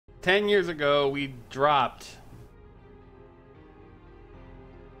10 years ago, we dropped.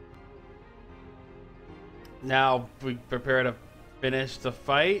 Now we prepare to finish the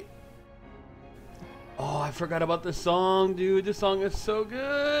fight. Oh, I forgot about the song, dude. This song is so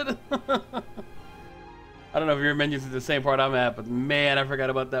good. I don't know if your menus are the same part I'm at, but man, I forgot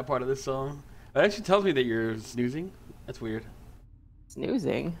about that part of this song. It actually tells me that you're snoozing. That's weird.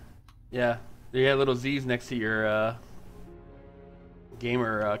 Snoozing? Yeah. You had little Z's next to your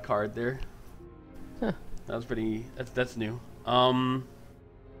gamer card there. Huh. That was pretty. That's new. Just want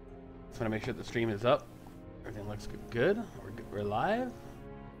to make sure the stream is up. Everything looks good. We're live.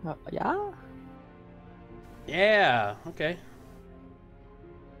 Yeah. Yeah. Okay.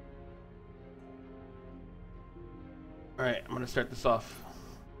 All right. I'm gonna start this off.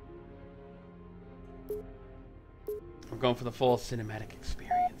 We're going for the full cinematic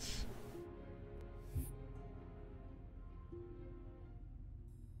experience.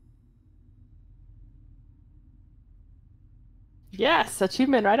 Yes,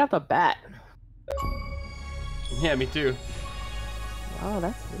 achievement right off the bat. Yeah, me too. Wow,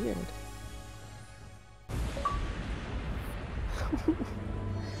 that's weird.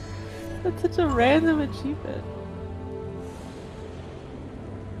 That's such a random achievement.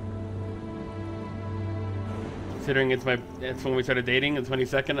 Considering it's when we started dating, the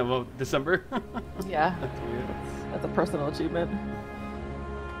 22nd of December. Yeah. That's weird. That's a personal achievement.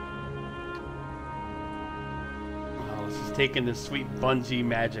 Oh, this is taking the sweet Bungie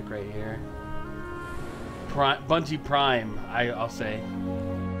magic right here. Bungie Prime, I'll say.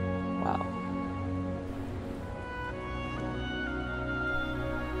 Wow.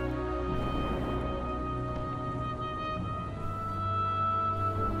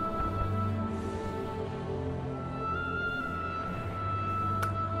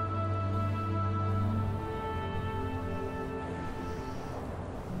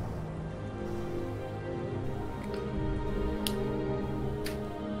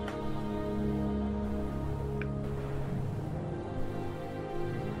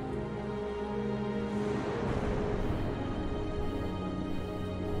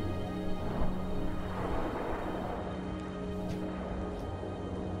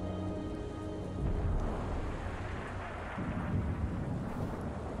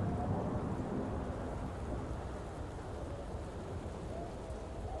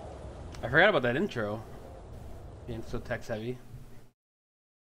 I forgot about that intro. Being so text heavy.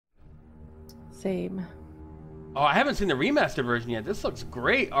 Same. Oh, I haven't seen the remastered version yet. This looks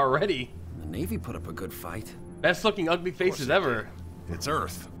great already. The Navy put up a good fight. Best looking ugly faces ever. It's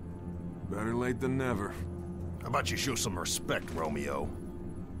Earth. Better late than never. How about you show some respect, Romeo?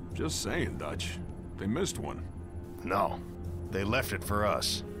 Just saying, Dutch. They missed one. No, they left it for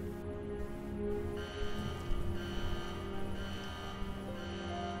us.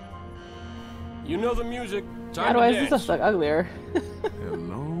 You know the music. Time How to do I dance. this look uglier?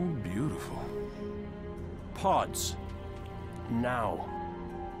 Hello, beautiful. Pods. Now.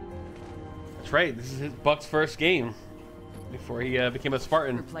 That's right. This is Buck's first game before he became a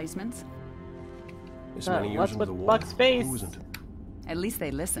Spartan. Replacements? This many years What's into with the war. Buck's face? Who isn't? At least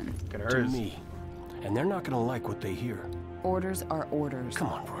they listen. Look at To hers. me. And they're not gonna like what they hear. Orders are orders. Come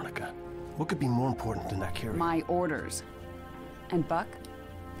on, Veronica. What could be more important than that carry? My orders. And Buck,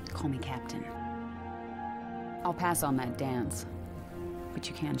 call me Captain. I'll pass on that dance, but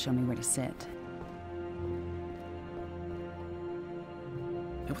you can show me where to sit.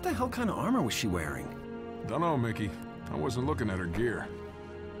 And what the hell kind of armor was she wearing? Dunno, Mickey. I wasn't looking at her gear.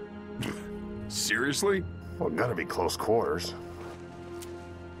 Seriously? Well, gotta be close quarters.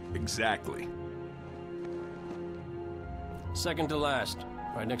 Exactly. Second to last,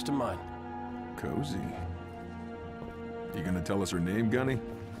 right next to mine. Cozy. You gonna tell us her name, Gunny?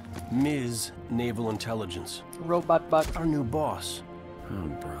 Ms. Naval Intelligence. Robot Buck. Our new boss. Oh,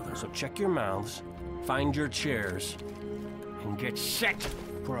 brother. So check your mouths, find your chairs, and get set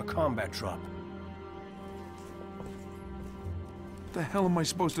for a combat drop. What the hell am I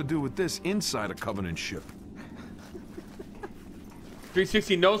supposed to do with this inside a Covenant ship?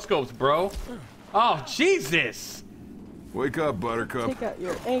 360 no scopes, bro. Oh, Jesus. Wake up, Buttercup. Take out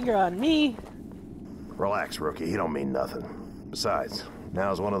your anger on me. Relax, rookie. He don't mean nothing. Besides,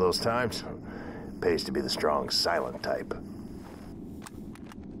 now's one of those times. Pays to be the strong, silent type.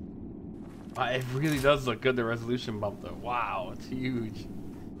 It really does look good, the resolution bump, though. Wow, it's huge.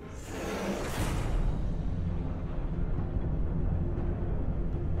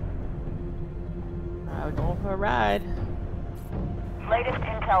 We're going for a ride. Latest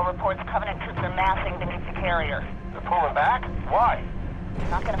intel reports Covenant troops are massing beneath the carrier. They're pulling back? Why?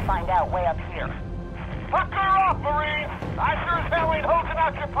 Not gonna find out way up here. Pucker up, Marine! I sure as hell ain't hosing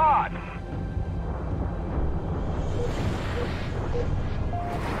out your pod!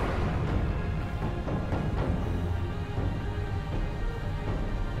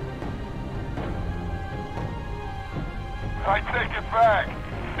 I take it back.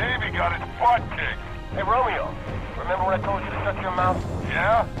 Navy got its butt kicked. Hey, Romeo. Remember when I told you to shut your mouth?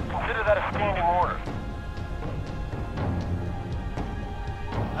 Yeah? Consider that a standing order.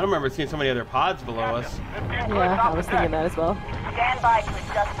 I don't remember seeing so many other pods below us. Yeah, I was thinking that as well. Stand by to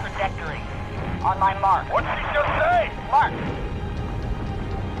adjust trajectory. On my mark. What did she just say? Mark,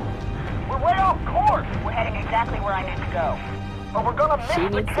 We're way off course! we're heading exactly where I need to go. But we're gonna She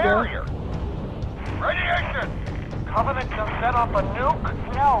miss the needs to go. carrier! Radiation! Covenant just set off a nuke?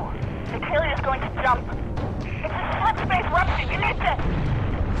 No, the carrier's going to jump. It's a slip-space rupture. You need to...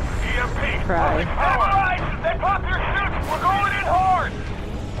 EMP! Cry. Alright! They popped your chutes! We're going in hard!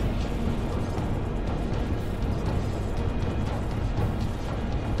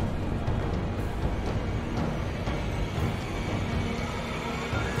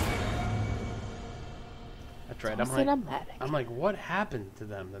 That's right. So cinematic. I'm like, what happened to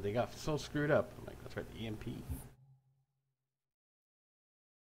them that they got so screwed up? I'm like, that's right, the EMP.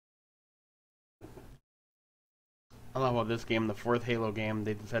 I love how this game, the fourth Halo game,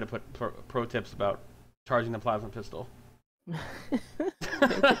 they decided to put pro tips about charging the plasma pistol.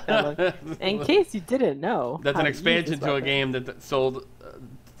 In case you didn't know. That's how an to use expansion this to a weapon. game that sold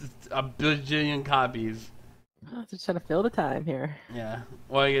a bajillion copies. Just trying to fill the time here. Yeah.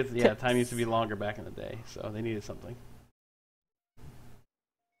 Well, I guess, yeah, Tips. time used to be longer back in the day, so they needed something.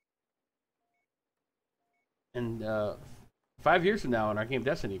 And 5 years from now in our game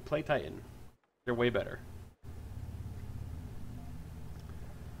Destiny, play Titan. They're way better.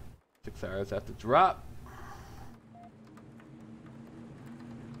 6 hours after drop.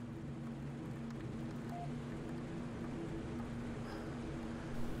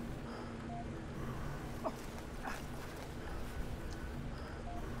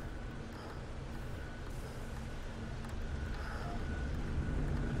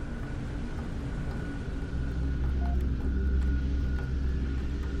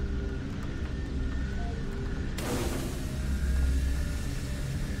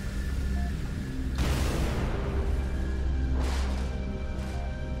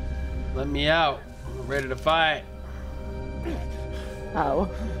 Let me out. I'm ready to fight. Oh.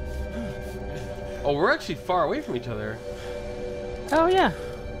 Oh, we're actually far away from each other. Oh, yeah.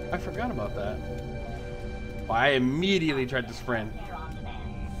 I forgot about that. Oh, I immediately tried to sprint.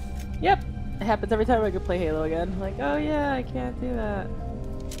 Yep. It happens every time I could play Halo again. Like, oh, yeah, I can't do that.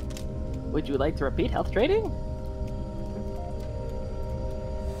 Would you like to repeat health training?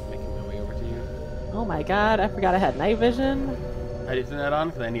 Making my way over to you. Oh my god, I forgot I had night vision. I just turn that on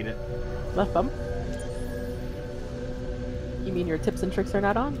because I need it. Left bump. You mean your tips and tricks are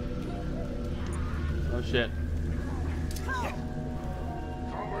not on? Oh shit.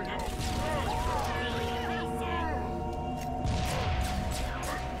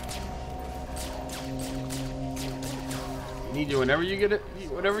 Need you whenever you get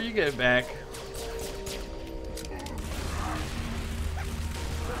it back.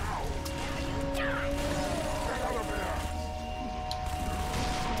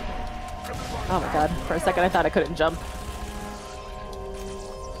 Oh my god, for a second I thought I couldn't jump.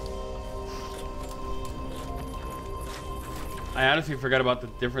 I honestly forgot about the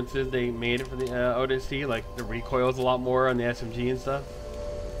differences they made for the ODST. Like the recoil's a lot more on the SMG and stuff.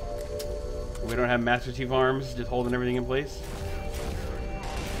 We don't have Master Chief arms just holding everything in place.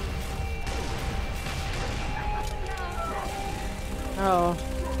 Oh.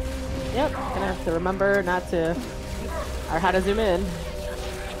 Yep, gonna have to remember not to... or how to zoom in.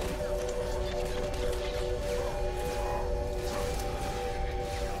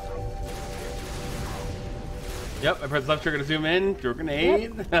 Yep, I press left trigger to zoom in. Throw a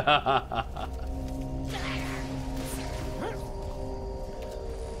grenade. Yep.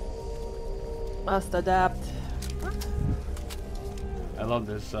 Must adapt. I love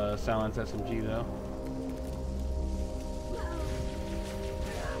this silence SMG though.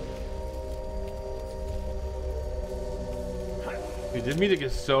 Dude, this music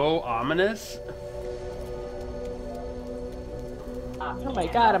is so ominous. Oh my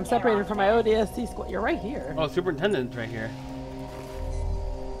god, I'm separated from my ODST squad. You're right here. Oh, Superintendent's right here.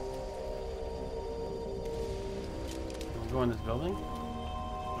 Can we go in this building?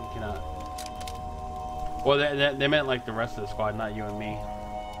 We cannot. Well, they meant like the rest of the squad, not you and me.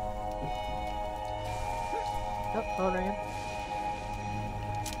 Oh, phone ringing.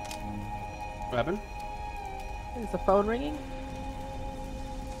 What happened? Is the phone ringing?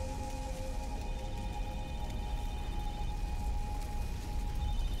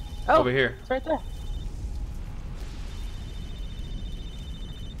 Oh, over here. it's right there.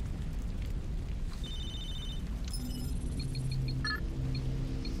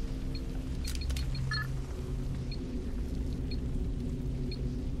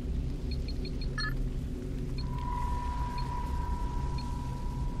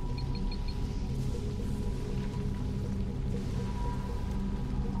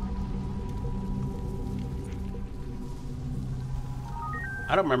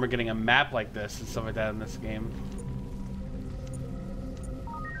 I don't remember getting a map like this and stuff like that in this game.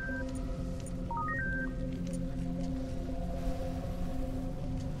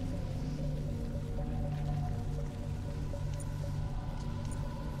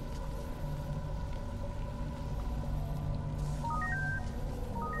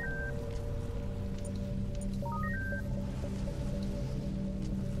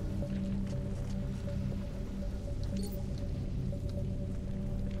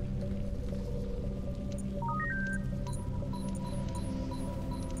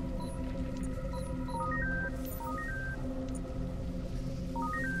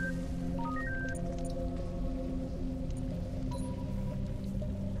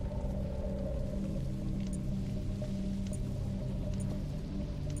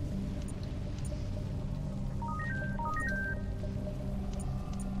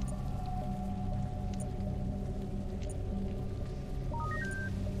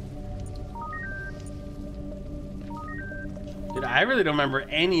 Dude, I really don't remember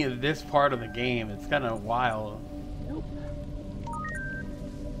any of this part of the game. It's kind of wild. Nope.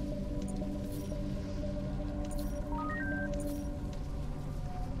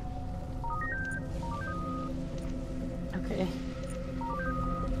 Okay.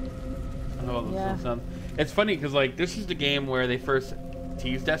 Oh, this Yeah. sounds. It's funny because like this is the game where they first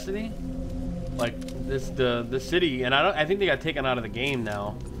teased Destiny. Like the city, and I think they got taken out of the game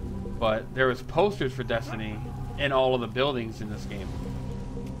now. But there was posters for Destiny in all of the buildings in this game,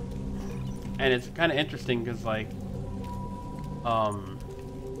 and it's kind of interesting because like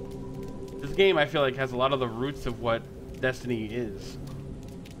this game I feel like has a lot of the roots of what Destiny is.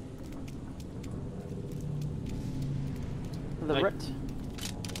 The Like- root.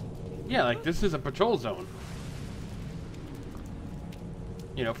 Yeah, like this is a patrol zone.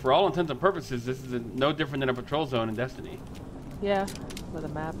 You know, for all intents and purposes, this is no different than a patrol zone in Destiny. Yeah, with a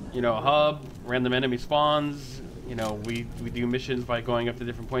map. You know, a hub, random enemy spawns. You know, we do missions by going up to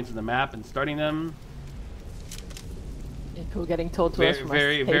different points in the map and starting them. Yeah, cool getting told to us from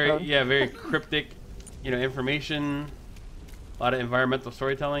Very, our payphone. yeah, very cryptic. You know, information. A lot of environmental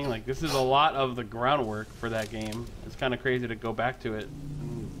storytelling. Like this is a lot of the groundwork for that game. It's kind of crazy to go back to it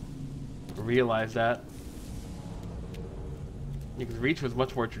and realize that. Because Reach was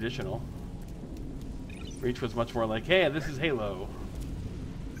much more traditional. Reach was much more like, hey, this is Halo.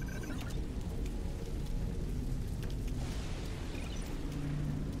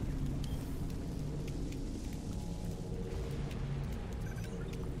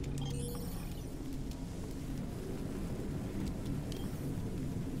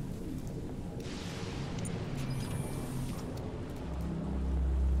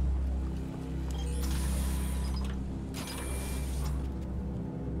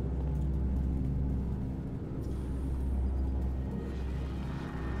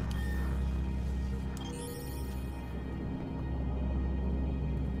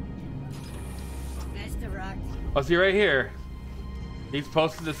 Oh, see right here. These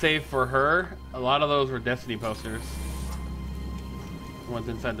posters to save for her. A lot of those were Destiny posters. The ones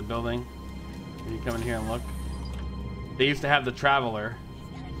inside the building. When you come in here and look. They used to have the Traveler.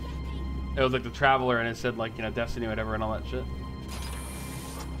 It was like the Traveler and it said like, you know, Destiny, whatever, and all that shit.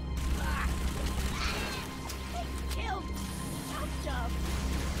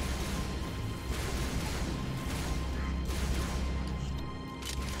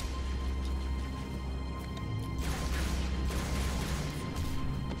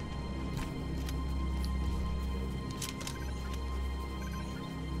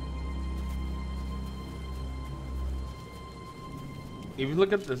 If you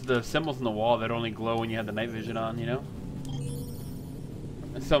look at the symbols on the wall that only glow when you have the night vision on, you know?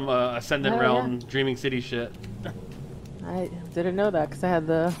 Some Ascendant Realm, Dreaming City shit. I didn't know that because I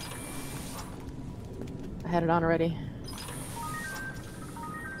had it on already.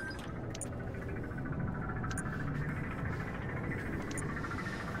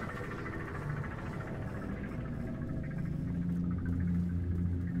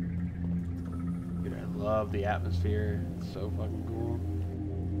 Dude, I love the atmosphere. It's so fucking cool.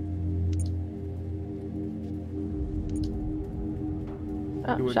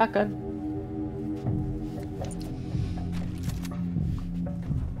 Oh, shotgun.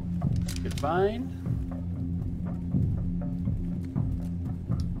 find.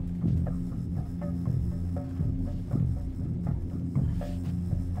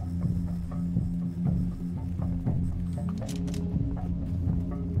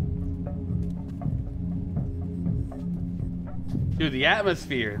 Dude, the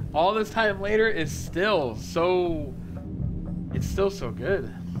atmosphere, all this time later, is still so... It's still so good.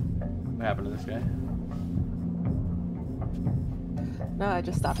 What happened to this guy? No, I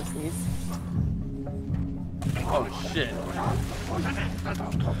just stopped to sneeze. Oh, shit.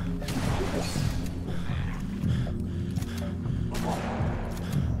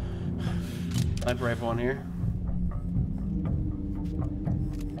 Sniper rifle on here.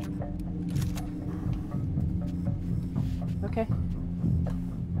 Okay.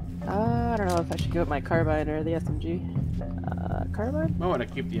 I don't know if I should go with my carbine or the SMG. Carbine? I want to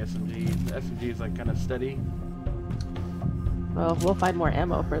keep the SMG. The SMG is like kind of steady. Well, we'll find more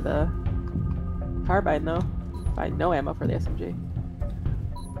ammo for the carbine though. Find no ammo for the SMG.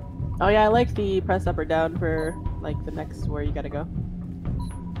 Oh yeah, I like the press up or down for like the next where you gotta go.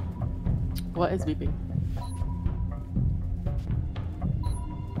 What is beeping?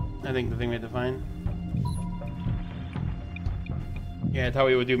 I think the thing we had to find. Yeah, it's how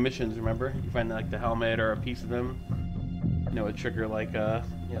we would do missions, remember? You find like the helmet or a piece of them. You know, a trigger like, you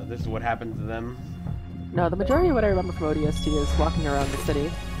know, this is what happened to them. No, the majority of what I remember from ODST is walking around the city.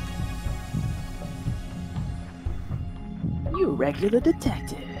 You regular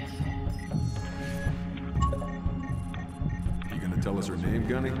detective. You gonna tell us her name,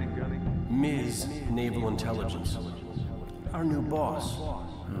 Gunny? Ms. Naval Intelligence. Our new boss. Oh,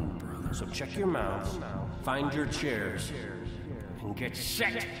 brother. So check your mouths, find your chairs, and get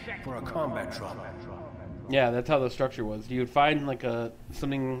set for a combat drop. Yeah, that's how the structure was. You would find like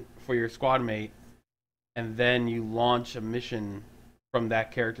something for your squad mate, and then you launch a mission from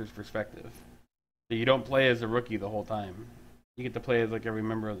that character's perspective. So you don't play as a rookie the whole time. You get to play as like every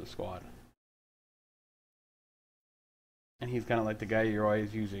member of the squad. And he's kind of like the guy you're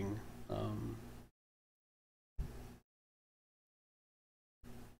always using.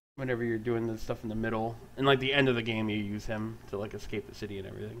 Whenever you're doing the stuff in the middle. And like the end of the game, you use him to like escape the city and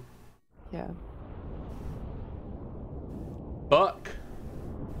everything. Yeah. Buck.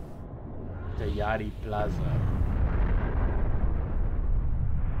 The Yachty Plaza.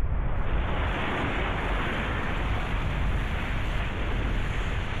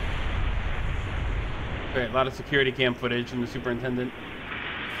 Great, a lot of security cam footage from the superintendent.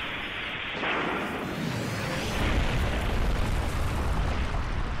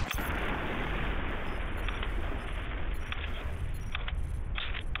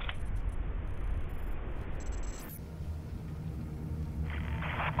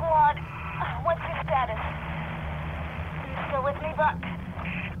 Squad, what's your status? You still with me, Buck?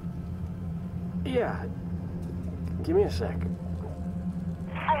 Yeah. Give me a sec.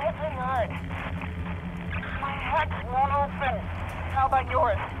 I hit pretty hard. My heart won't open. How about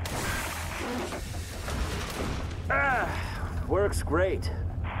yours? Works great.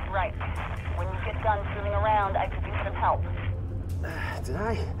 Right. When you get done fooling around, I could use some help. Did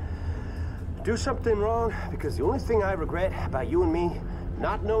I do something wrong? Because the only thing I regret about you and me,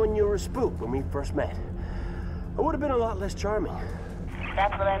 not knowing you were a spook when we first met. I would have been a lot less charming.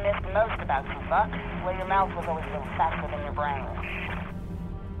 That's what I missed most about you, Buck. Well, your mouth was always a little faster than your brain.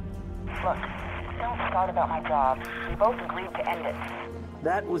 Look, don't start about my job. We both agreed to end it.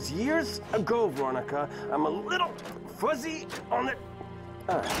 That was years ago, Veronica. I'm a little fuzzy on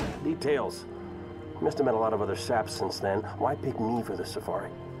the details. Must have met a lot of other saps since then. Why pick me for the safari?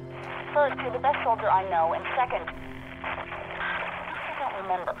 First, you're the best soldier I know, and second, I don't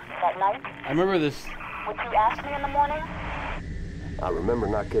remember that night. I remember this. What you asked me in the morning? I remember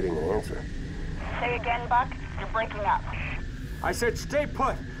not getting an answer. Say again, Buck. You're breaking up. I said stay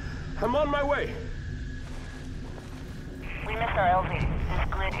put. I'm on my way. We missed our LZ. This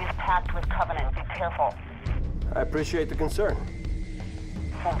grid is packed with Covenant. Be careful. I appreciate the concern.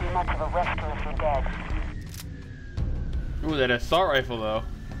 Won't be much of a rescue if you're dead. Ooh, that assault rifle though.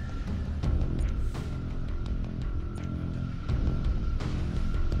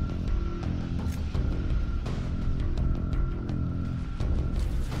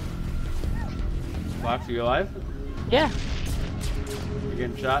 Phlox, are you alive? Yeah. You're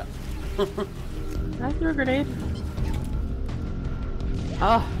getting shot? I threw a grenade.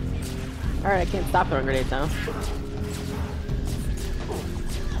 Oh. Alright, I can't stop throwing grenades now.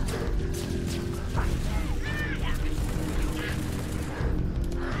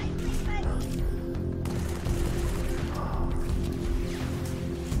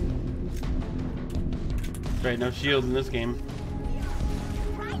 Right, no shields in this game.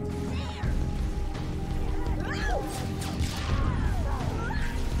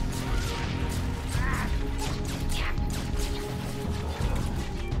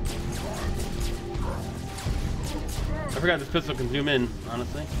 forgot this pistol can zoom in,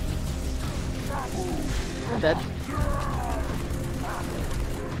 honestly. I'm dead.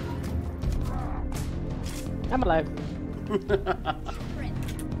 I'm alive.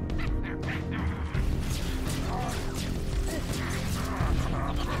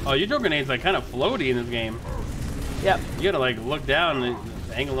 Oh, you throw grenades like kind of floaty in this game. Yep. You gotta like look down and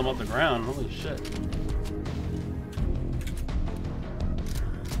angle them off the ground. Holy shit.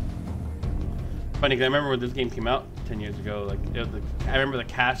 Funny, cause I remember when this game came out 10 years ago, like I remember the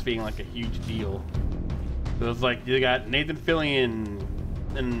cast being like a huge deal. It was like you got Nathan Fillion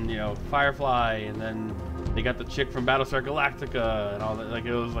and you know Firefly, and then they got the chick from Battlestar Galactica and all that. Like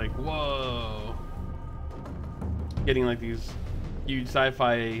it was like whoa, getting like these huge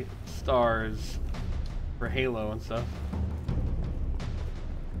sci-fi stars for Halo and stuff.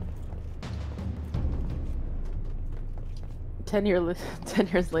 Ten years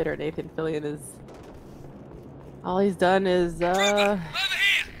later, Nathan Fillion is all he's done is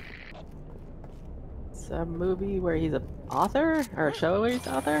some movie where he's an author or a show where he's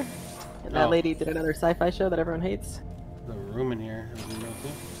an author, and that lady did another sci-fi show that everyone hates. There's a room in here.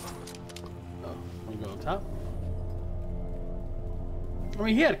 Oh, we go up top. I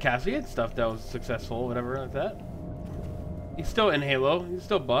mean, he had cast, he had stuff that was successful, whatever like that. He's still in Halo. He's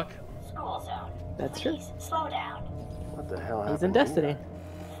still Buck. School zone. That's true. Please slow down. What the hell He's in happened Destiny.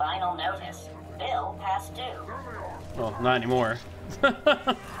 Final notice. Bill past due. Well, not anymore.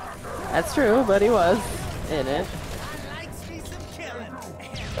 That's true, but he was in it.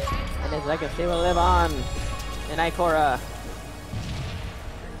 And his legacy will live on in Ikora.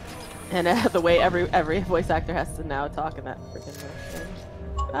 And the way every voice actor has to now talk in that freaking thing.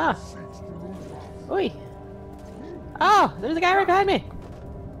 Ah! Oi! Oh! There's a guy right behind me!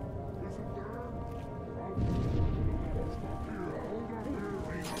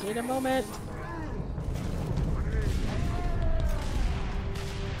 Need a moment.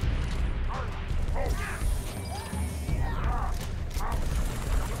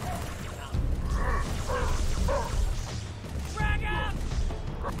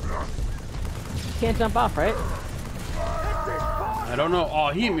 Can't jump off, right? I don't know. Oh,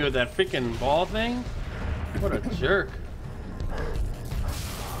 he hit me with that freaking ball thing. What a jerk.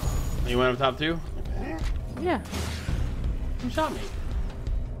 You went up top too? Okay. Yeah. Who shot me?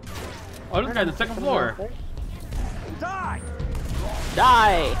 Oh, this guy's on the second floor. Die!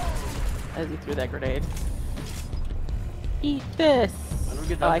 Die! As he threw that grenade. Eat this! I don't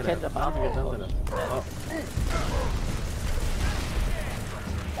get Oh, down I to can't that. jump I don't off. get down to that.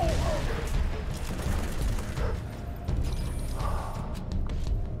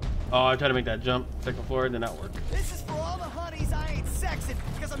 Oh, I tried to make that jump, second floor, did not work. This is for all the honeys I ain't sexing,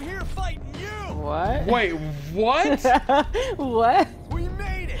 because I'm here fighting you! What? Wait, what? What? We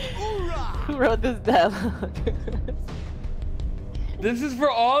made it! Hoorah! Who wrote this dialogue? This is for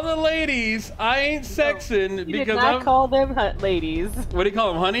all the ladies. I ain't sexing You because did not I'm. call them ladies. What do you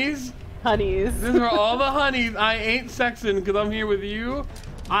call them, honeys? Honeys. This is for all the honeys. I ain't sexing because I'm here with you.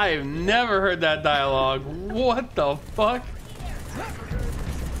 I've never heard that dialogue. What the fuck?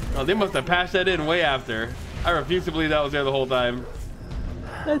 Oh, they must have patched that in way after. I refuse to believe that was there the whole time.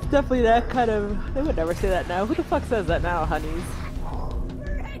 That's definitely that kind of... They would never say that now. Who the fuck says that now, honeys?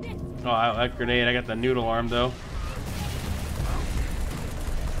 Oh, that grenade. I got the noodle arm, though.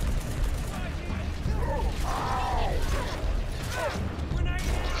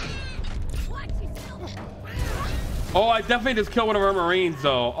 Oh, I definitely just killed one of our Marines,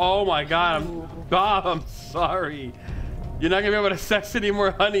 though. Oh my god, Bob, I'm sorry. You're not gonna be able to sex any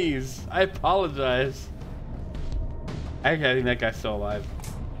more honeys. I apologize. Actually, I think that guy's still alive.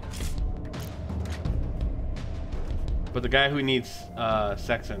 But the guy who needs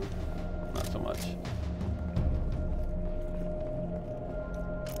sexing, not so much.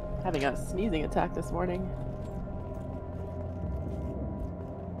 Having a sneezing attack this morning.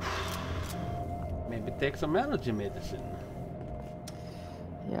 Maybe take some allergy medicine.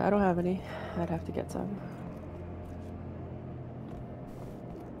 Yeah, I don't have any. I'd have to get some.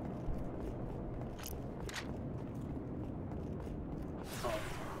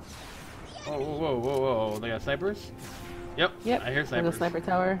 Oh, whoa, whoa, whoa, whoa. They got snipers? Yep, Yep. I hear There's snipers. a sniper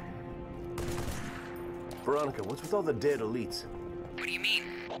tower. Veronica, what's with all the dead elites? What do you mean?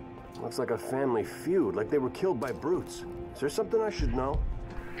 Looks like a family feud, like they were killed by brutes. Is there something I should know?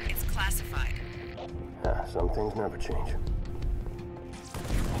 It's classified. Ah, some things never change.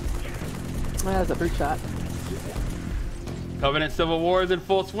 Well, that's a brute shot. Covenant Civil War is in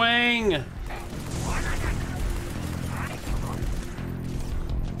full swing!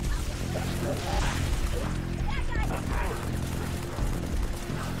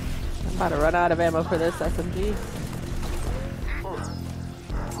 I'm about to run out of ammo for this SMG.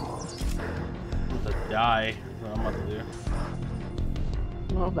 I'm about to die. That's what I'm about to do.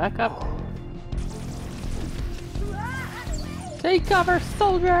 Well, back up. Take cover,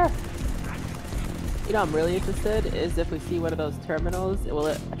 soldier! You know, I'm really interested is if we see one of those terminals, will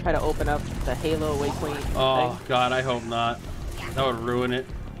it try to open up the Halo Waypoint Oh thing? god, I hope not. That would ruin it.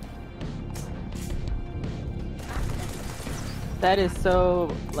 That is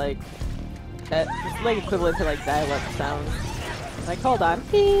so, like, it's like equivalent to like dial-up sounds. Like, hold on.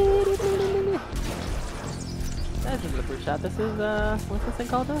 That's just a blue shot. This is, what's this thing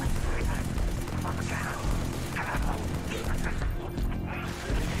called though?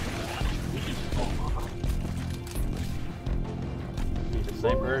 Need a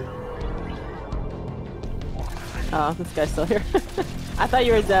sniper. Oh, this guy's still here. I thought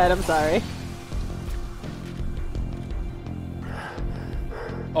you were dead. I'm sorry.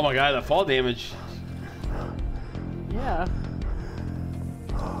 Oh my god, that fall damage. Yeah.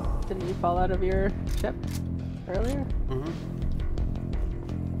 Didn't you fall out of your ship earlier? Mm-hmm.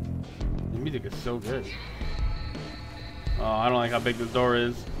 The music is so good. Oh, I don't like how big this door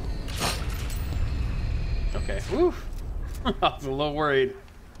is. Okay, woof. I was a little worried.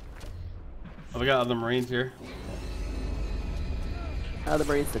 Oh, we got other Marines here. Other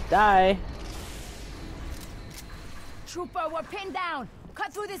Marines to die. Trooper, we're pinned down.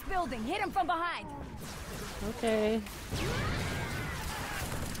 Cut through this building. Hit him from behind. Okay.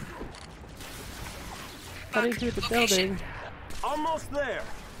 Cutting through the building. Almost there.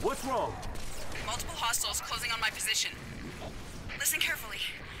 What's wrong? Multiple hostiles closing on my position. Listen carefully.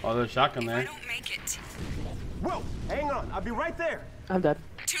 Oh, there's a shotgun If there. I don't make it. Whoa, hang on. I'll be right there. I'm dead.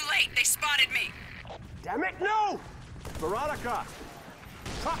 Too late. They spotted me. Damn it, no! Veronica,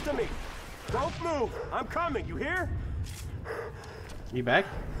 talk to me. Don't move. I'm coming. You hear? You back?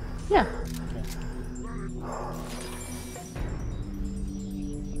 Yeah.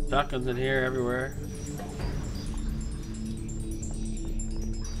 Shotguns in here everywhere.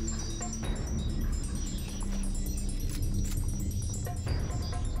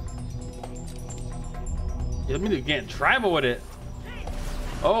 You let me get tribal with it.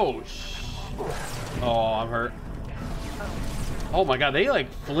 Oh, oh, I'm hurt. Oh my god, they like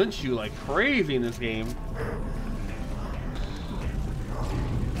flinch you like crazy in this game.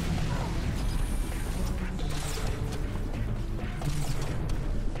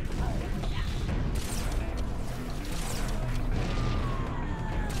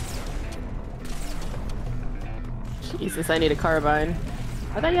 Jesus, I need a carbine.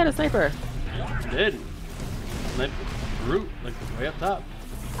 I thought you had a sniper. I did. Sniper root, like way up top.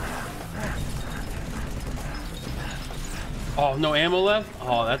 Oh, no ammo left?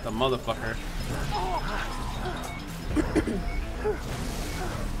 Oh, that's a motherfucker.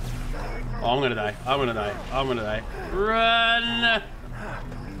 Oh, I'm gonna die. I'm gonna die. I'm gonna die. Run!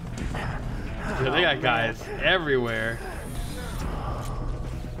 Dude, they got guys everywhere.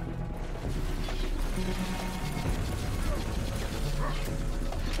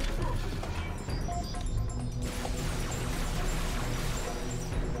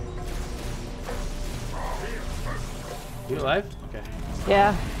 You alive? Okay.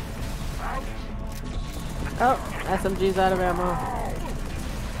 Yeah. Oh, SMG's out of ammo.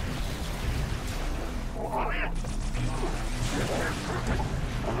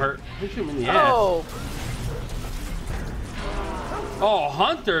 I'm hurt. They shoot me in the ass. Oh! Oh,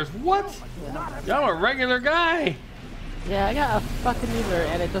 hunters? What? Y'all a regular guy. Yeah, I got a fucking needler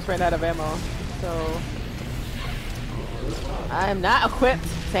and it just ran out of ammo. So I'm not equipped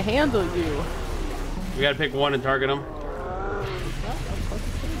to handle you. We gotta pick one and target them.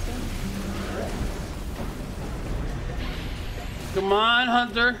 Come on,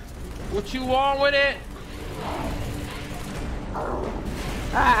 Hunter. What you want with it?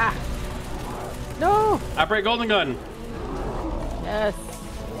 Ah! No! Operate golden gun. Yes.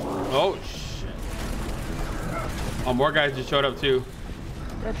 Oh, shit. Oh, more guys just showed up, too.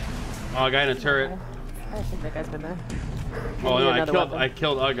 Good. Oh, a guy in a turret. I think that guy's been there. Oh, no, Another weapon. I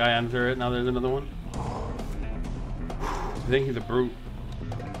killed a guy on a turret. Now there's another one. I think he's a brute.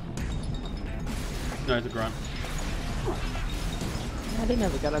 No, he's a grunt. Yeah, they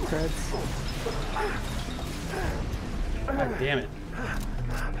never got on turrets. God damn it.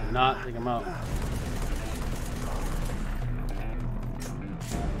 Did not take him out.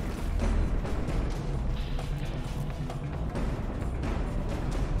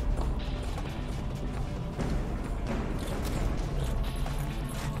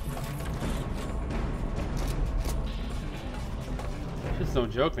 It's no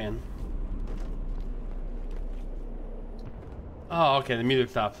joke, man. Oh, okay, the music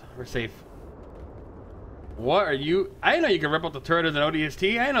stopped. We're safe. What are you? I didn't know you could rip out the turret as an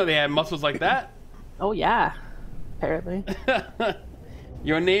ODST. I didn't know they had muscles like that. Oh yeah, apparently.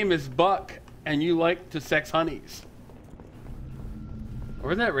 Your name is Buck, and you like to sex honeys.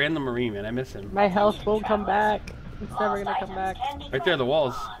 Where's that random Marine, man? I miss him. My health won't come back. It's never gonna come back. Right there, the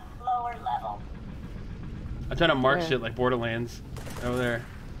walls. I'm trying to mark shit like Borderlands. Over there.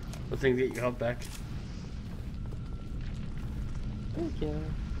 Those things get your health back. Thank you.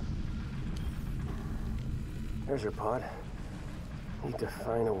 There's your pod. Need to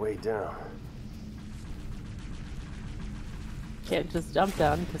find a way down. Can't just jump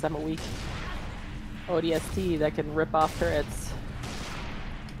down because I'm a weak ODST that can rip off turrets.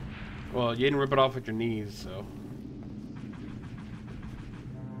 Well, you didn't rip it off with your knees, so.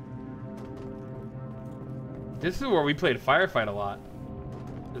 This is where we played Firefight a lot.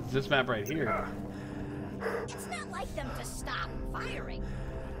 It's this map right here. It's not like them to stop firing.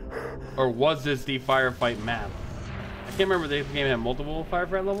 Or was this the Firefight map? I can't remember if the game had multiple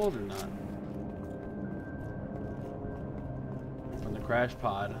Firefight levels or not. From the crash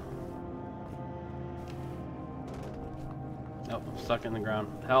pod. Nope, I'm stuck in the ground.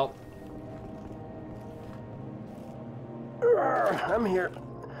 Help. I'm here.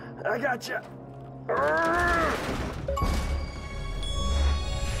 I gotcha.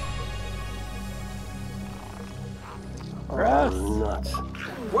 Gross. Oh, nuts.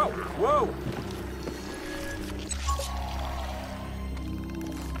 Whoa, whoa.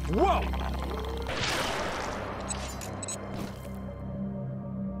 Whoa.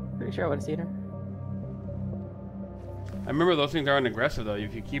 Pretty sure I would have seen her. I remember those things aren't aggressive though.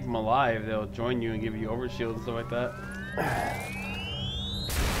 If you keep them alive, they'll join you and give you overshield and stuff like that.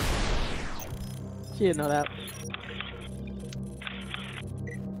 She didn't know that.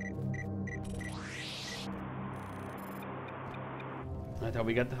 That's how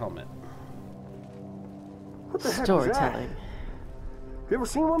we got the helmet. What the heck was that? Storytelling. You ever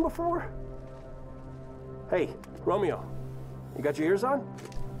seen one before? Hey, Romeo. You got your ears on?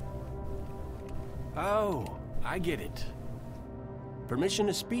 Oh, I get it. Permission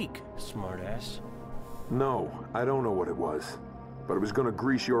to speak, smartass. No, I don't know what it was. But it was gonna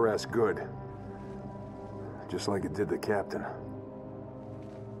grease your ass good. Just like it did the captain.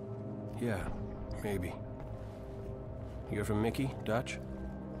 Yeah, maybe. You're from Mickey, Dutch?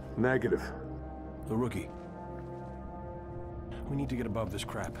 Negative. The rookie. We need to get above this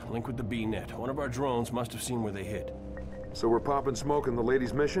crap. Link with the B-net. One of our drones must have seen where they hit. So we're popping smoke in the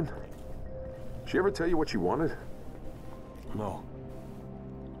lady's mission? She ever tell you what she wanted? No.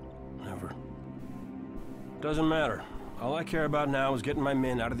 Never. Doesn't matter. All I care about now is getting my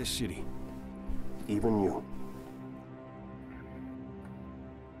men out of this city. Even you.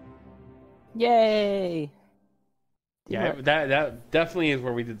 Yay! Yeah, that definitely is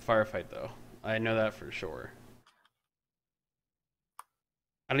where we did the firefight though. I know that for sure.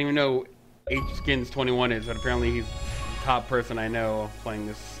 I don't even know HSkins21 is, but apparently he's the top person I know playing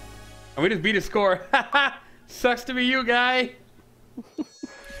this. And we just beat a score. Sucks to be you, guy.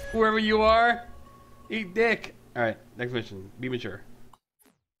 Whoever you are, eat dick. All right, next mission. Be mature.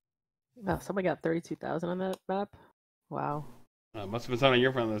 Wow, somebody got 32,000 on that map. Wow. Must have been something on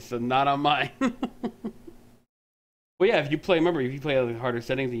your friend list, so not on mine. Well, yeah, if you play, remember, if you play the harder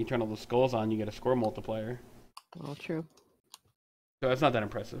settings and you turn all the skulls on, you get a score multiplier. Well, true. So that's not that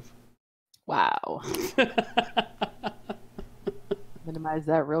impressive. Wow. Minimize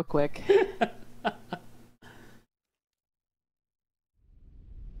that real quick. Oh,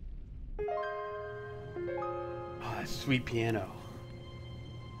 that sweet piano.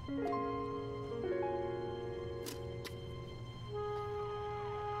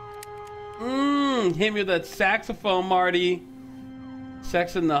 Hit me with that saxophone, Marty.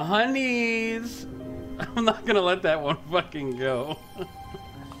 Sex and the Honeys. I'm not gonna let that one fucking go.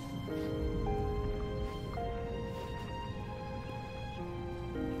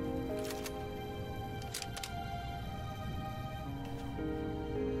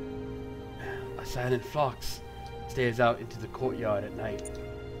 A silent fox stares out into the courtyard at night.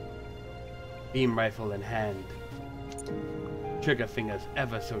 Beam rifle in hand. Trigger fingers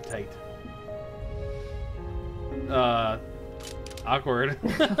ever so tight. Awkward.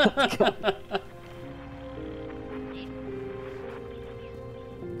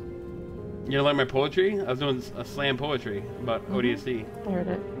 You know, like my poetry? I was doing a slam poetry about ODST. I heard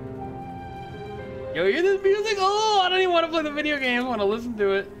it. Yo, hear this music? Oh, I don't even want to play the video game. I want to listen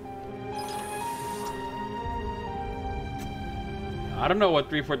to it. I don't know what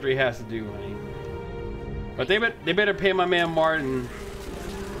 343 has to do, honey. But they better pay my man Martin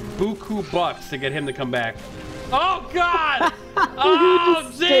buku bucks to get him to come back. Oh God! Oh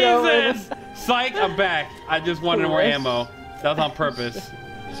Jesus! Psych, I'm back. I just wanted more ammo. That was on purpose.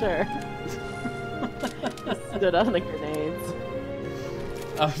 Sure. Stood on the grenades.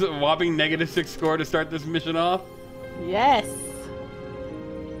 I was a whopping -6 score to start this mission off. Yes.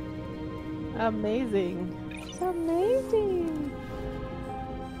 Amazing. Amazing.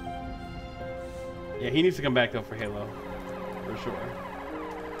 Yeah, he needs to come back though for Halo, for sure.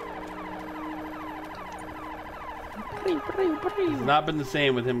 It's not been the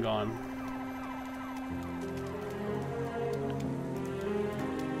same with him gone.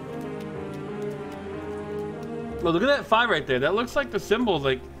 Well, look at that 5 right there. That looks like the symbols.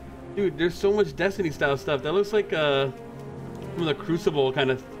 Like, dude, there's so much Destiny style stuff. That looks like some of the Crucible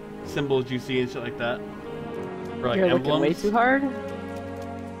kind of symbols you see and shit like that. Or like You're emblems. looking way too hard.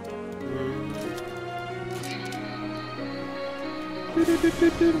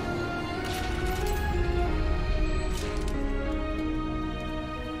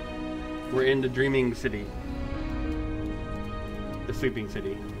 We're in the dreaming city. The sleeping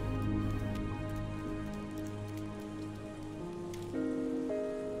city.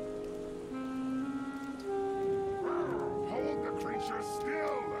 Hold the creature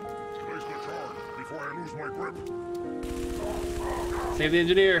still! Place the charge before I lose my grip. Save the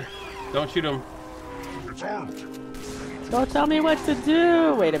engineer. Don't shoot him. It's armed. Don't tell me what to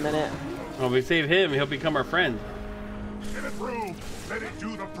do. Wait a minute. Well, if we save him, he'll become our friend. Get it through. Let it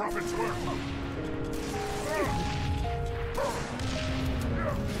do the prophet's work.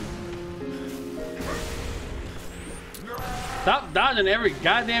 Stop dodging every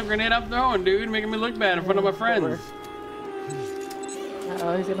goddamn grenade I'm throwing, dude. Making me look bad in front of my friends.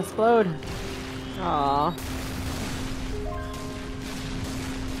 Uh-oh, he's gonna explode. Aww.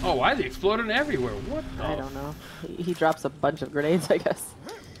 Oh, why is he exploding everywhere? What the? I don't know. He drops a bunch of grenades, I guess.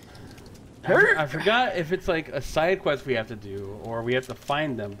 I forgot if it's like a side quest we have to do or we have to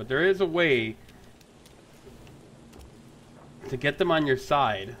find them, but there is a way to get them on your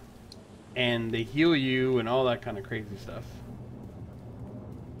side and they heal you and all that kind of crazy stuff.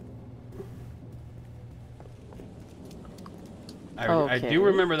 I do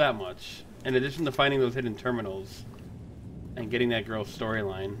remember that much, in addition to finding those hidden terminals and getting that girl's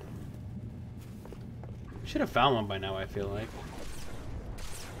storyline. Should have found one by now, I feel like.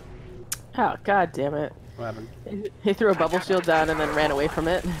 Oh, god damn it. What happened? He threw a bubble shield down and then ran away from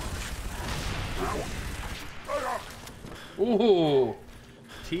it. Ooh,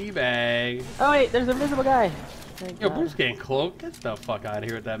 teabag. Oh wait, there's an invisible guy. Yo, Bruce getting cloaked. Get the fuck out of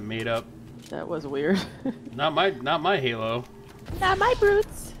here with that made up. That was weird. Not my Halo. Not my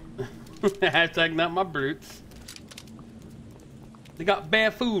brutes. Hashtag not my brutes. They got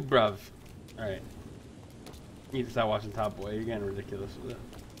bad food, bruv. Alright. You need to stop watching Top Boy. You're getting ridiculous with it.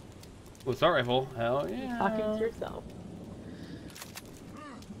 Oh, assault rifle. Hell yeah. Talking to yourself.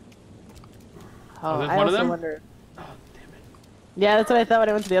 Oh, I one of also them? wonder. Oh, damn it. Yeah, that's what I thought when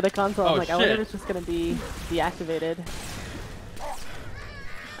I went to the other console. I was like, I wonder shit. if it's just gonna be deactivated.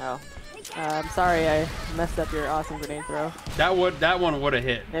 Oh. I'm sorry I messed up your awesome grenade throw. That one would have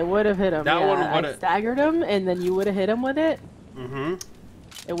hit. It would have hit him. That yeah. one would I have staggered him, and then you would have hit him with it. Mm-hmm.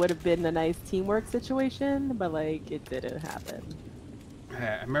 It would have been a nice teamwork situation, but like it didn't happen.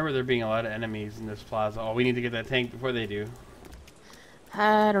 I remember there being a lot of enemies in this plaza. Oh, we need to get that tank before they do.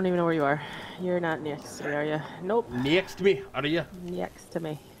 I don't even know where you are. You're not next to me, are you? Nope. Next to me, are you? Next to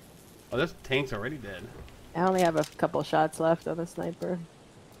me. Oh, this tank's already dead. I only have a couple shots left on the sniper.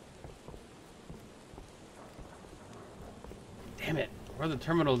 Damn it! Where are the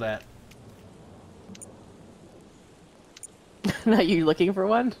terminals at? Not you looking for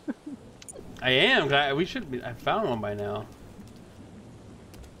one? I am. We should be. I found one by now.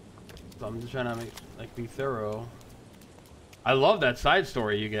 So I'm just trying to be thorough. I love that side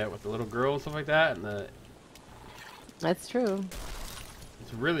story you get with the little girl and stuff like that, and That's true.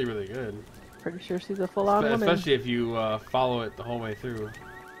 it's really, really good. Pretty sure she's a full-on woman. Especially if you follow it the whole way through.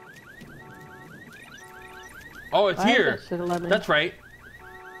 Oh, it's here. That's right.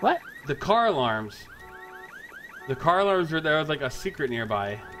 What? The car alarms. The car alarms were there. Was like a secret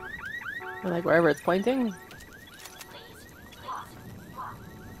nearby. Like wherever it's pointing.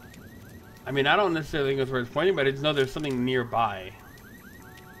 I mean, I don't necessarily think it's where it's pointing, but I just know there's something nearby.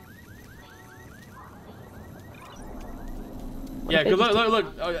 Yeah, because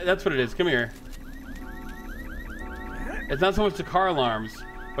look, oh, that's what it is. Come here. It's not so much the car alarms,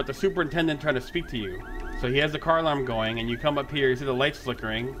 but the superintendent trying to speak to you. So he has the car alarm going, and you come up here, you see the lights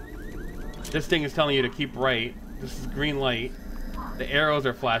flickering. This thing is telling you to keep right. This is green light. The arrows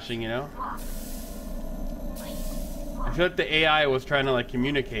are flashing, you know? I feel like the AI was trying to, like,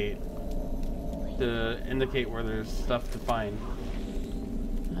 communicate to indicate where there's stuff to find.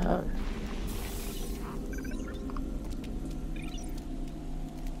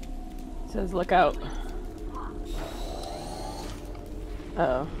 says look out.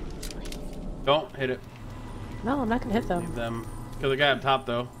 Uh-oh. Don't hit it. No, I'm not gonna hit them. Leave them. Kill the guy up top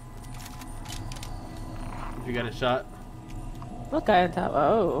though. If you got a shot. What guy on top?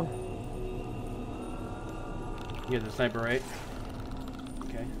 Oh. You get the sniper right.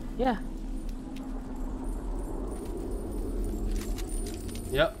 Okay. Yeah.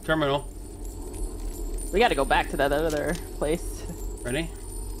 Yep, terminal. We gotta go back to that other place. Ready?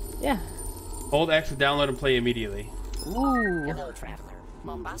 Yeah. Hold X to download and play immediately. Ooh. Hello, traveler.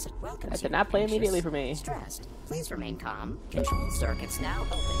 Mombasa welcomes That you. did not play Anxious, immediately for me. Stressed. Please remain calm. Control circuits now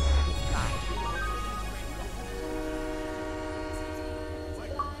open. With pride.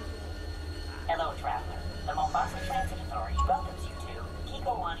 Hello, traveler. The Mombasa Transit Authority welcomes you to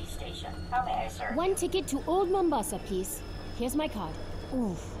Kikowani Station. How may I serve? One ticket to Old Mombasa, please. Here's my card.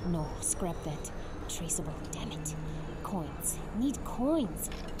 Ooh, no, scrap that. Traceable, damn it. Coins. Need coins.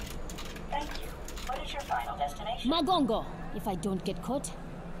 Thank you. What is your final destination? Magongo, if I don't get caught.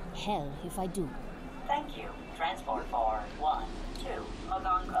 Hell, if I do. Thank you. Transport for 1, 2,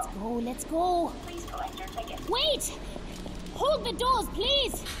 Magongo. Let's go. Please collect your ticket. Wait! Hold the doors,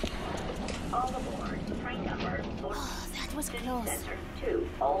 please! All aboard. Train number 4. Oh, that was close. Center 2,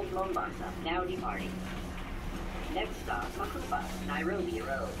 Old Mombasa. Now departing. Next stop, Makupa, Nairobi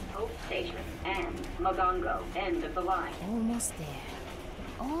Road, Hope Station, and Magongo, end of the line. Almost there.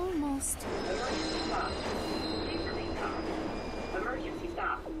 Almost. Emergency stop. Please remain calm. Emergency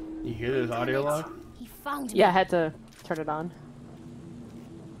stop. You hear this audio log? He found me. Yeah, I had to turn it on.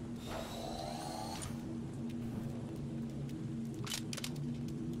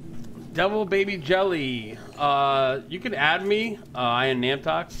 Devil Baby Jelly. You can add me. I am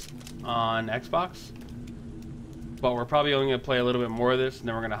Namtox on Xbox. But we're probably only going to play a little bit more of this, and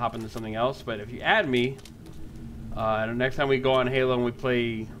then we're going to hop into something else. But if you add me, and the next time we go on Halo and we play,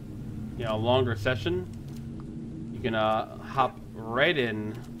 you know, a longer session, you can hop right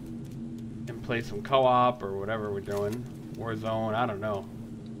in and play some co-op or whatever we're doing. Warzone, I don't know.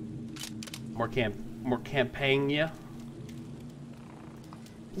 More campaign, yeah.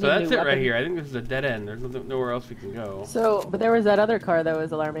 So that's it right here. I think this is a dead end. There's nowhere else we can go. So, but there was that other car that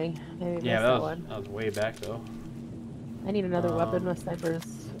was alarming. Maybe yeah, that one. That was way back though. I need another weapon. My sniper's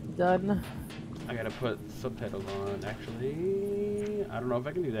done. I gotta put subtitles on. Actually, I don't know if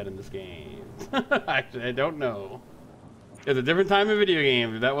I can do that in this game. Actually, I don't know. It's a different time in video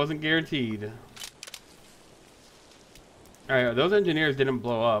games. That wasn't guaranteed. All right, those engineers didn't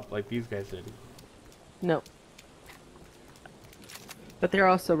blow up like these guys did. No. But they're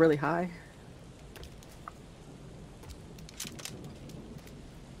also really high.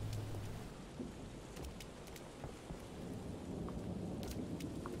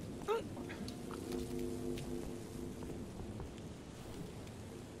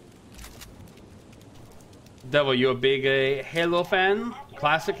 Devil, you a big Halo fan?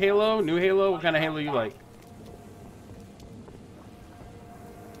 Classic Halo? New Halo? What kind of Halo you like?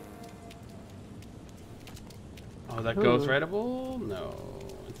 Oh, is that Ghost Rideable? No.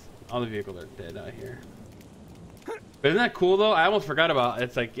 All the vehicles are dead out here. But isn't that cool though? I almost forgot about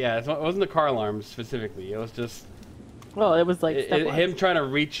it's like, yeah, it wasn't the car alarms specifically. It was just... Well, it was like... him trying to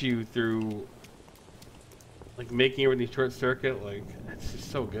reach you through... Like making everything short circuit. Like, it's just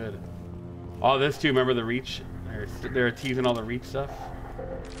so good. All this too, remember the reach? They're teasing all the reach stuff.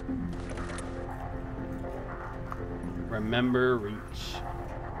 Remember reach.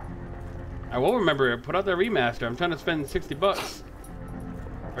 I will remember it. Put out the remaster. I'm trying to spend $60.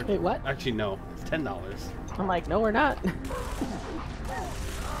 Wait, what? Actually, no. It's $10. I'm like, no, we're not.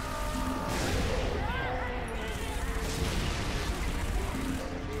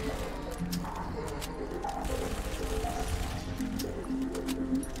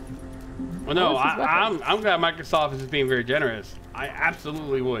 Well, no, I'm glad Microsoft is just being very generous. I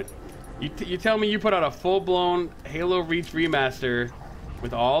absolutely would. You tell me you put out a full-blown Halo Reach remaster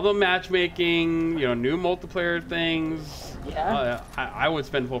with all the matchmaking, you know, new multiplayer things. Yeah. I would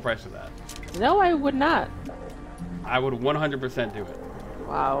spend full price for that. No, I would not. I would 100% do it.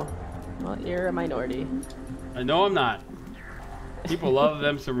 Wow. Well, you're a minority. I know I'm not. People love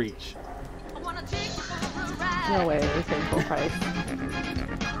them some Reach. No way, they're saying full price.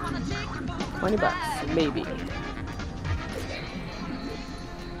 $20, maybe.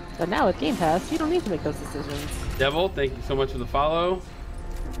 But now with Game Pass, you don't need to make those decisions. Devil, thank you so much for the follow.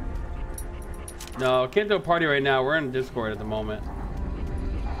 No, can't do a party right now. We're in Discord at the moment.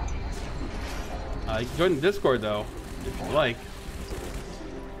 You can join the Discord though, if you like.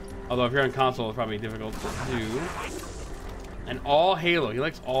 Although if you're on console, it's probably difficult to do. And all Halo. He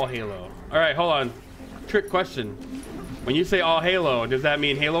likes all Halo. All right, hold on. Trick question. When you say all Halo, does that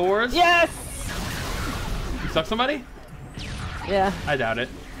mean Halo Wars? Yes! You suck somebody? Yeah. I doubt it.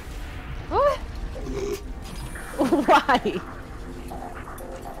 What? Why?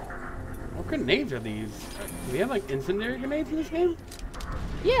 What grenades are these? Do we have like incendiary grenades in this game?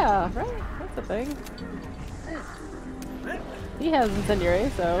 Yeah, right? That's the thing. He has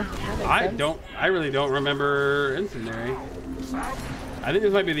incendiary, so that makes sense. I really don't remember incendiary. I think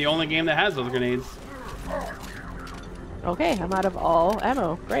this might be the only game that has those grenades. Okay, I'm out of all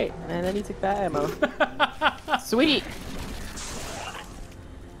ammo. Great. And then he took that ammo. Sweet.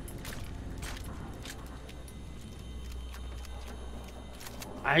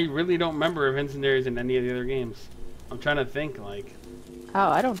 I really don't remember if incendiary's in any of the other games. I'm trying to think, like... Oh,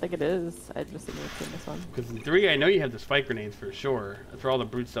 I don't think it is. I just think it's in this one. Because in 3, I know you have the spike grenades for sure. That's where all the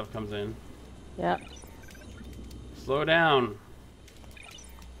brute stuff comes in. Yeah. Slow down.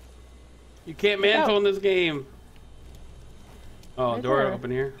 You can't mantle in this game. Oh, Right door there.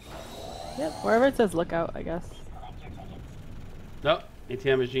 open here. Yep, wherever it says lookout, I guess. Nope.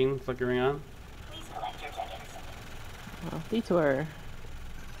 ATM machine flickering on. Oh, detour.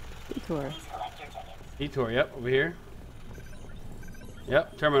 Detour. Detour, yep, over here.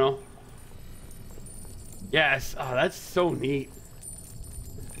 Yep, terminal. Yes, oh, that's so neat.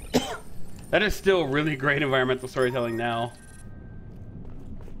 That is still really great environmental storytelling now.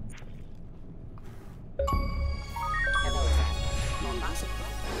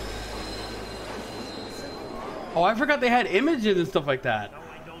 Oh, I forgot they had images and stuff like that.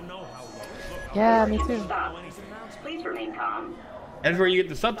 Yeah, me too. Please remain calm. That's where you get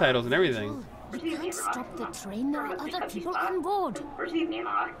the subtitles and everything. We can't stop the train. There are other people on board. Receive me,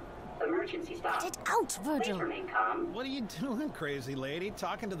 Mark. Emergency stop. Get it out, Virgil. Please remain calm. What are you doing, crazy lady?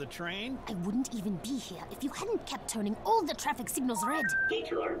 Talking to the train? I wouldn't even be here if you hadn't kept turning all the traffic signals red.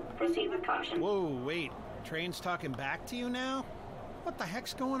 Detour. Proceed with caution. Whoa, wait. Train's talking back to you now? What the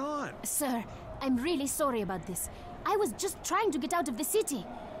heck's going on? Sir, I'm really sorry about this. I was just trying to get out of the city.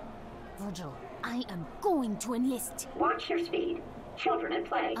 Virgil, I am going to enlist. Watch your speed. Children at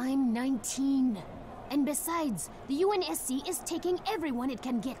play. I'm 19. And besides, the UNSC is taking everyone it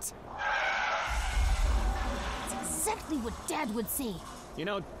can get. It's exactly what Dad would say. You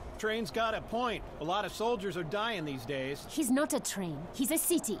know, Train's got a point. A lot of soldiers are dying these days. He's not a train. He's a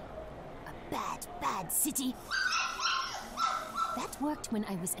city. A bad, bad city. That worked when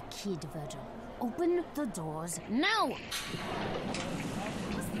I was a kid, Virgil. Open the doors now!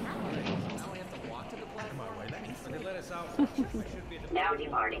 Now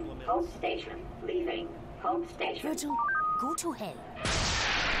departing. Hope Station. Leaving. Hope Station. Virgil, go to hell.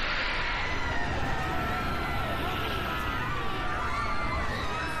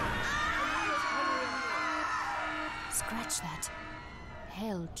 Scratch that.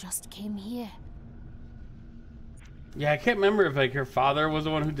 Hell just came here. Yeah, I can't remember if like her father was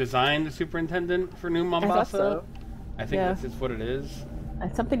the one who designed the superintendent for New Mombasa. I thought so. I think that's just what it is. It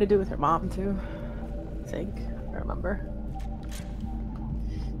had something to do with her mom too. I think. I remember.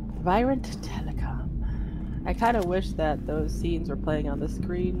 Virant Telecom. I kind of wish that those scenes were playing on the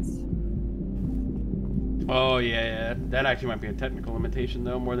screens. Oh yeah. That actually might be a technical limitation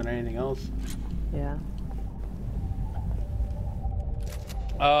though, more than anything else. Yeah.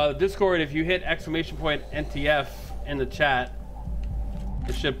 Discord, if you hit !NTF in the chat,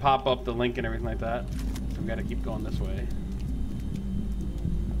 it should pop up the link and everything like that. So we gotta keep going this way.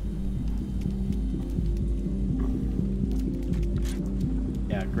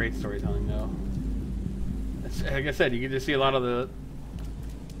 Yeah, great storytelling though. Like I said, you can just see a lot of the...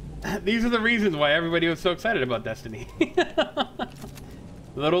 These are the reasons why everybody was so excited about Destiny.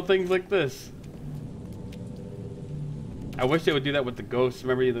 Little things like this. I wish they would do that with the ghosts.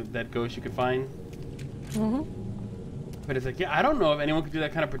 Remember that ghost you could find? Mm-hmm. But it's like, yeah, I don't know if anyone could do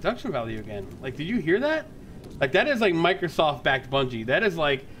that kind of production value again. Like, did you hear that? Like, that is like Microsoft-backed Bungie. That is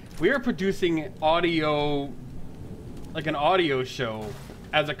like, we are producing audio, like an audio show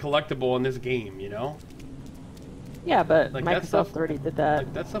as a collectible in this game, you know? Yeah, but like Microsoft stuff, already did that.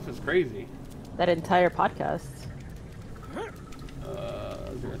 Like, that stuff is crazy. That entire podcast.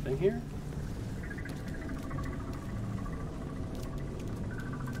 Is there a thing here?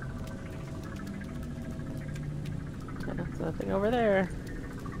 There's nothing over there.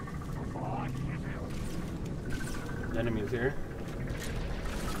 Enemies here.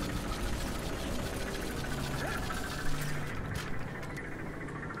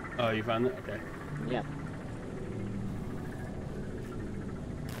 Oh, you found it? Okay. Yep.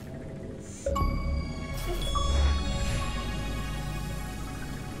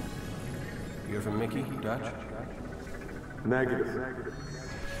 You hear from Mickey, Dutch? Negative.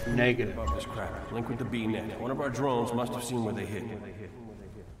 Negative. Above this crap. Link with the B-net. One of our drones must have seen where they hit.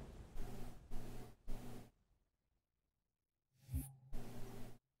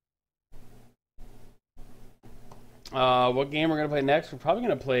 What game we're gonna play next? We're probably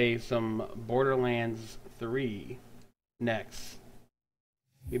gonna play some Borderlands 3 next.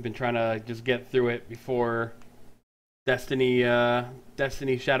 We've been trying to just get through it before Destiny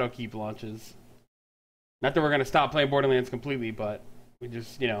Shadowkeep launches. Not that we're gonna stop playing Borderlands completely, but we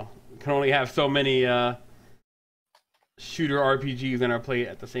just, you know, can only have so many shooter RPGs on our plate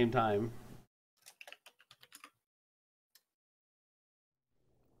at the same time.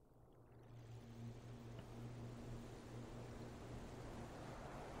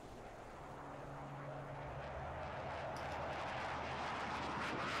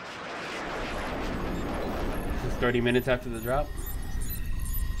 This is 30 minutes after the drop.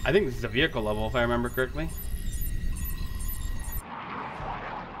 I think this is a vehicle level, if I remember correctly.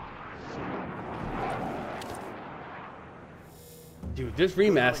 Dude, this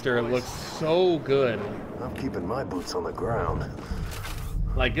remaster looks so good. I'm keeping my boots on the ground.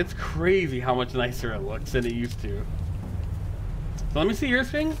 Like, it's crazy how much nicer it looks than it used to. So let me see yours,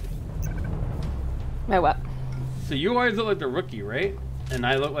 Fing. My what? So you always look like the rookie, right? And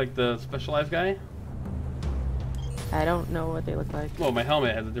I look like the specialized guy? I don't know what they look like. Well, my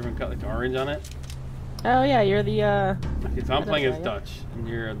helmet has a different color, like orange on it. Oh yeah, you're the Okay, so I'm playing as guy, Dutch, and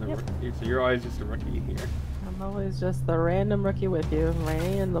you're the so you're always just a rookie here. I'm always just the random rookie with you,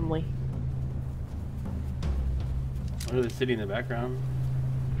 randomly. Under the city in the background.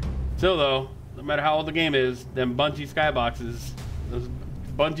 Still though, no matter how old the game is, them Bungie skyboxes, those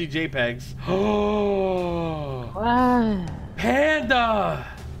Bungie JPEGs. Oh, What? Panda!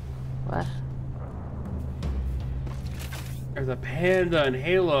 What? There's a panda in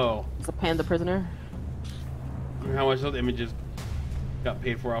Halo. It's a panda prisoner. I wonder how much those images got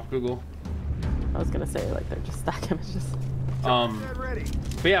paid for off Google. I was gonna say like they're just stock images.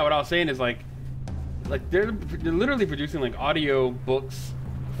 But yeah, what I was saying is like they're literally producing like audio books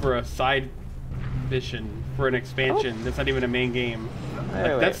for a side mission for an expansion that's not even a main game.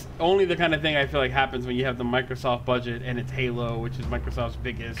 Like, that's only the kind of thing I feel like happens when you have the Microsoft budget and it's Halo, which is Microsoft's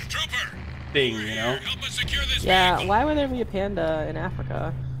biggest thing, you know? Yeah, why would there be a panda in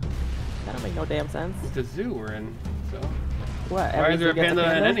Africa? That don't make no damn sense. It's a zoo we're in, so. What? Why is there a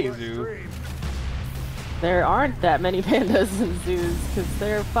panda in any zoo? There aren't that many pandas in zoos because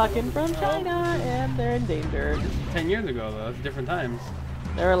they're fucking from China and they're endangered. 10 years ago, though. It's different times.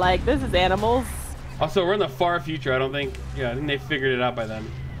 They were like, this is animals. Also, we're in the far future. I think they figured it out by then.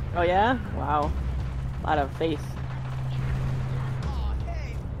 Oh, yeah? Wow. A lot of faith.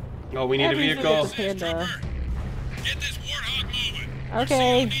 Oh, we need a vehicle. Panda.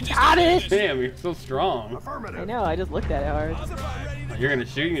 Okay, got it! Damn, you're so strong. I know, I just looked at it hard. Oh, you're gonna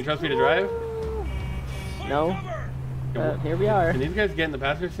shoot? You trust me to drive? No. But here we are. Can these guys get in the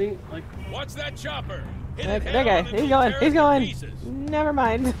passenger seat? Like, what's that chopper? That guy, he's going, he's going. Never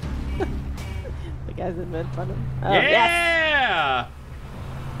mind. The guys that made fun of him. Oh, yeah!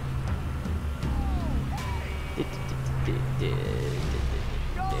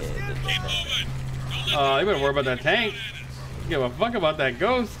 You better worry about that tank. You give a fuck about that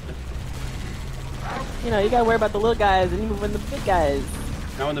ghost. You know, you gotta worry about the little guys and you move in the big guys.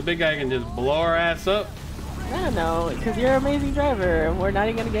 Now when the big guy can just blow our ass up. I don't know, because you're an amazing driver and we're not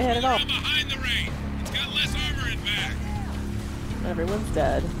even gonna get hit at all. Everyone's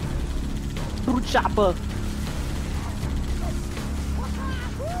dead. Boot chopper.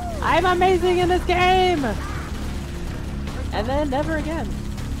 I'm amazing in this game! And then never again.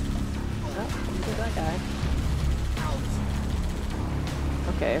 Oh, look at that guy.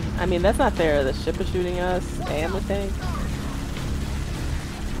 Okay, I mean, that's not fair. The ship is shooting us and the tank.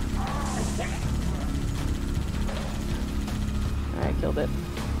 Alright, killed it.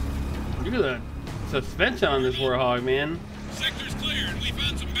 Look at the suspension on this Warhog, man. Sector's cleared. We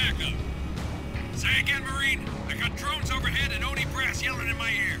found some backup. Say again, Marine. I got drones overhead and OD brass yelling in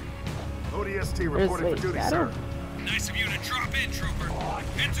my ear. ODST reporting for duty, sir. Nice of you to drop in, trooper.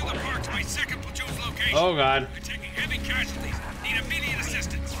 Head to the park to my second platoon's location. Oh, God. We're taking heavy casualties. Need immediate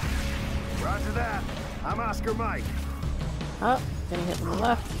assistance. Roger that. I'm Oscar Mike. Oh, getting hit from the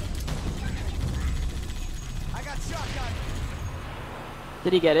left. I got shotgun.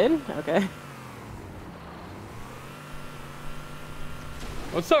 Did he get in? Okay.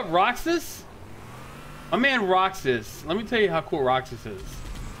 What's up, Roxas? My man Roxas. Let me tell you how cool Roxas is.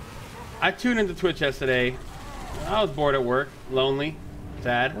 I tuned into Twitch yesterday. I was bored at work, lonely,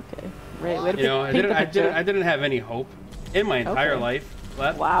 sad. Okay. Right. You know, I didn't have any hope in my entire life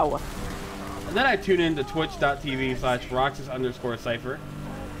left. Wow. And then I tuned into twitch.tv/Roxas_Cypher.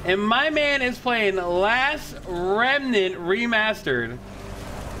 And my man is playing Last Remnant Remastered.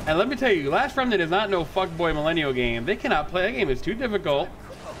 And let me tell you, Last Remnant is not no fuckboy millennial game. They cannot play. That game is too difficult.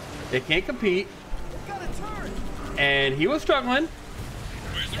 They can't compete. And he was struggling.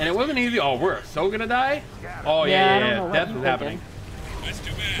 And it wasn't easy. Oh, we're so gonna die? Oh, yeah. Death is happening.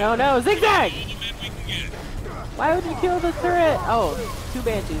 No, zigzag! Why would you kill the turret? Oh, 2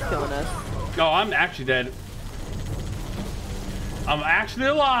 banshees killing us. Oh, I'm actually dead. I'm actually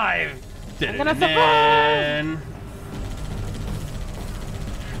alive. I'm gonna survive.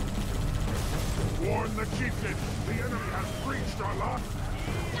 Warn the chieftain. The enemy has breached our lot.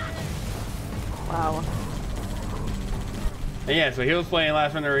 Wow. And yeah, so he was playing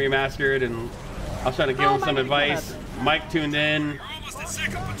Last Remnant Remastered, and I was trying to give him some advice. Mike tuned in.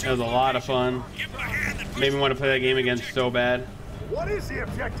 It was a lot of fun. Made me want to play that game again so bad. What is the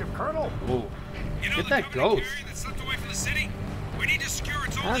objective, Colonel? Ooh. Get that ghost.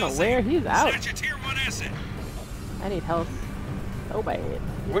 I don't know where he's out. I need health. Oh, bad.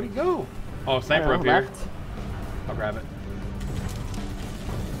 Where'd he go? Oh, sniper up here. Left. I'll grab it.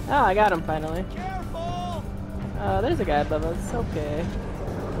 Oh, I got him finally. There's a guy above us. Okay.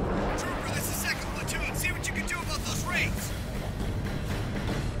 Trooper, this is 2nd Platoon. See what you can do about those raids.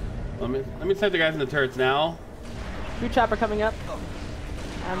 Let me snipe the guys in the turrets now. Blue chopper coming up.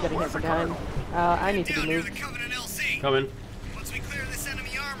 I'm getting hit from behind. I need to be moved. Coming. Once we clear this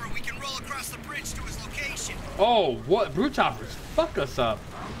enemy armor, we can roll across the bridge to his location. Oh, what? Brute choppers. Fuck us up.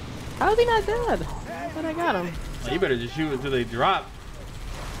 How is he not dead? I thought I got him. Well, you better just shoot until they drop.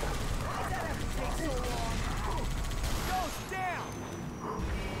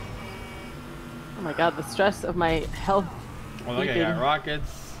 Oh my god, the stress of my health. Well, look, I got rockets.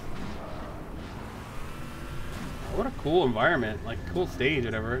 What a cool environment. Like, cool stage,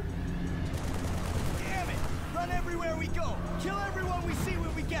 whatever. Damn it! Run everywhere we go. Kill everyone we see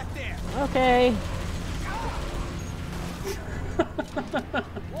when we get there. Okay.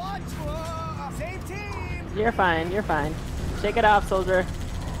 Watch for same team. You're fine. You're fine. Shake it off, soldier.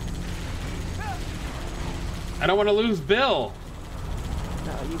 I don't want to lose Bill.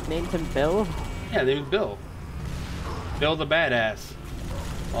 No, you've named him Bill? Yeah, his name is Bill. Bill the badass.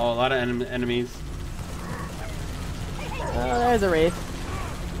 Oh, a lot of enemies. Oh, there's a wraith.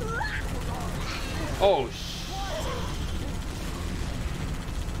 Oh,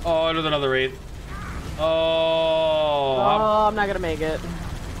 oh, there's another wraith. Oh. Oh, I'm not gonna make it.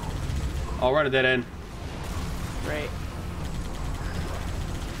 Oh, we're at a dead end. Great.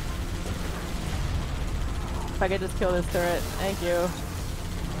 If I could just kill this turret. Thank you.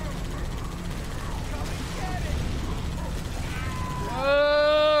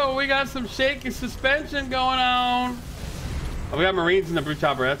 Oh, we got some shaky suspension going on. Oh, we got Marines in the brute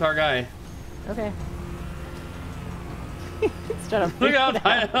chopper. That's our guy. Okay. He's trying to Look how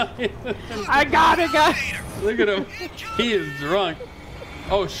I got it, guys. Look at him. He is drunk.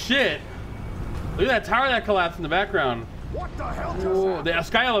 Oh shit! Look at that tower that collapsed in the background. What the hell? Oh, the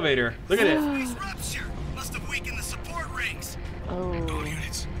sky elevator. Look at it. Rupture must have weakened the support rings. Oh. All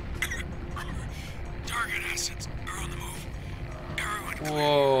units. Target assets are on the move. Everyone clear.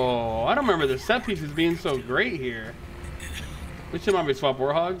 Whoa! I don't remember the set pieces being so great here. We should probably swap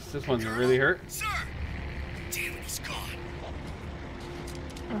warhogs. This one's really hurt. Sir. Damn it, he's gone.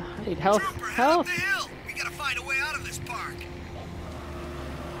 Oh, I need health. Trooper, Health. the hill. We gotta find a way out of this park.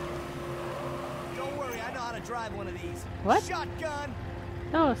 Don't worry, I know how to drive one of these. What? Shotgun.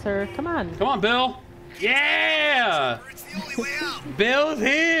 No, sir. Come on. Come on, Bill. Yeah! It's the only way out. Bill's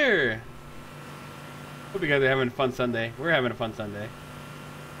here. Hope you guys are having a fun Sunday. We're having a fun Sunday.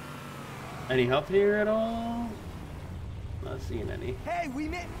 Any help here at all? Not seeing any. Hey, we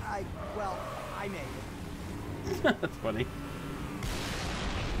made. I made it. That's funny.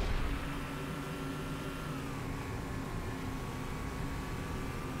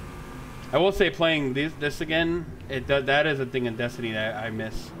 I will say, playing this again, that is a thing in Destiny that I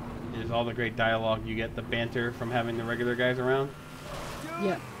miss. Is all the great dialogue you get, the banter from having the regular guys around. Dude,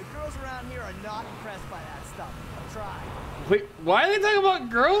 yeah. The girls around here are not impressed by that stuff. I'll try. Wait, why are they talking about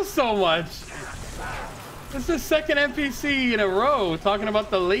girls so much? This is the second NPC in a row talking about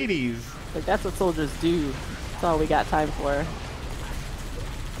the ladies. Like, that's what soldiers do. That's all we got time for.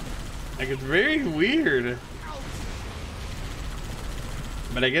 Like, it's very weird.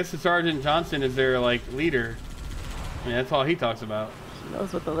 But I guess the Sergeant Johnson is their, like, leader. I mean, that's all he talks about. He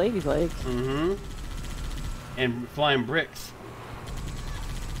knows what the ladies like. Mm-hmm. And flying bricks.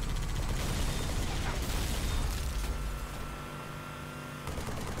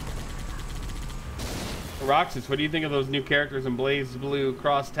 Roxas, what do you think of those new characters in Blaze Blue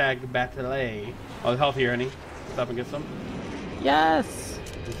Cross Tag Battle? Oh, health here, honey. Stop and get some. Yes.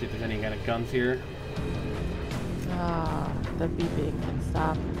 Let's see if there's any kind of guns here. Ah, the beeping can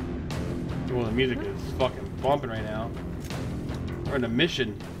stop. Well, the music is fucking bumping right now. We're in a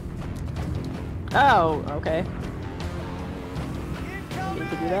mission. Oh, okay. Need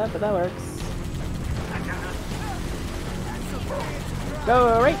to do that, but that works.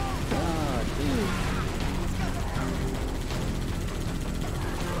 Go right. Oh, geez.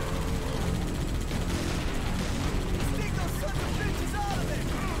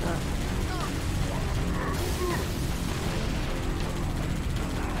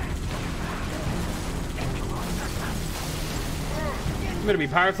 I'm gonna be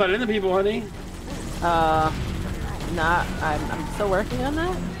power sliding into people, honey. Not. I'm still working on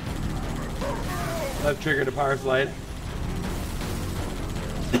that. I've triggered a power slide.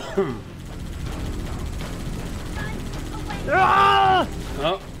 Ah!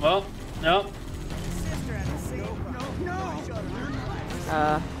 Oh, well, no.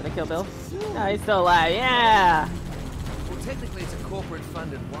 Did I kill Bill? No, he's still alive. Yeah. Well, technically, it's a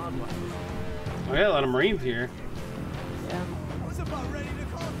corporate-funded wildlife. Oh yeah, a lot of Marines here. Yeah. I was about ready to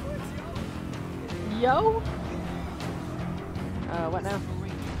call quits, Yo. What now?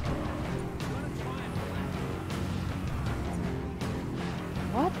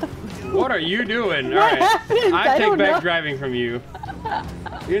 What the? What are you doing? What All right, happened? I take don't back know. driving from you.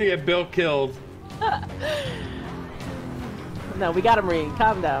 You're gonna get Bill killed. No, we got a Marine.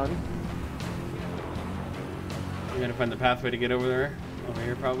 Calm down. I'm gonna find the pathway to get over there. Over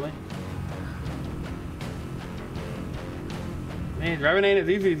here, probably. Man, driving ain't as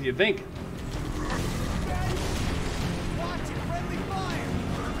easy as you think.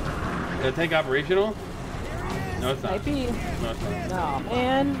 Is the tank operational? No, it's not. Might be. No, it's not. Oh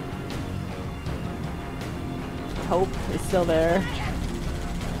man. Hope is still there.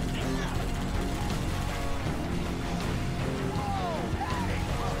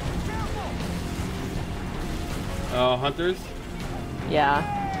 Oh, hunters? Yeah.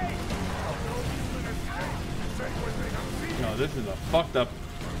 No, this is a fucked up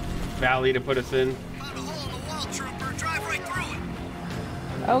valley to put us in.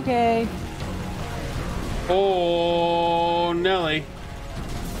 Okay. Oh, Nelly.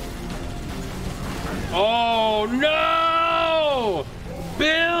 Oh, no!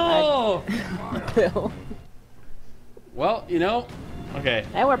 Bill! Bill. Well, you know, okay.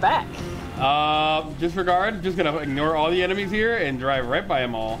 And we're back. Disregard. Just gonna ignore all the enemies here and drive right by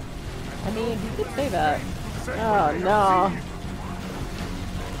them all. I mean, you could say that. Oh, no.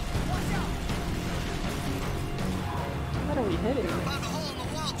 What are we hitting?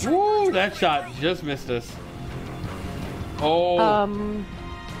 Woo, that shot just missed us. Oh.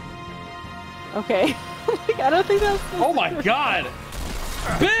 Okay. I don't think that's. Oh my god!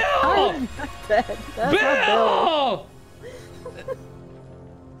 Bill! I'm not dead. That's not Bill!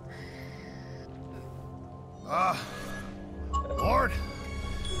 Lord.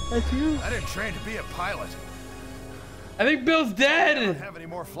 That's you. I didn't train to be a pilot. I think Bill's I dead. don't have any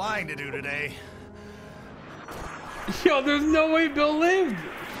more flying to do today. Yo, there's no way Bill lived.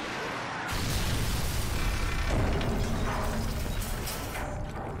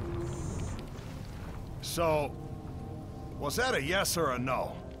 So, was that a yes or a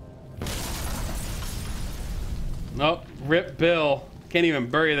no? Nope. Rip Bill. Can't even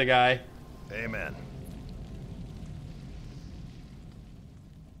bury the guy. Amen.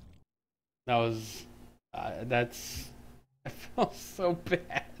 That was. That's. I felt so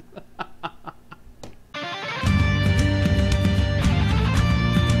bad.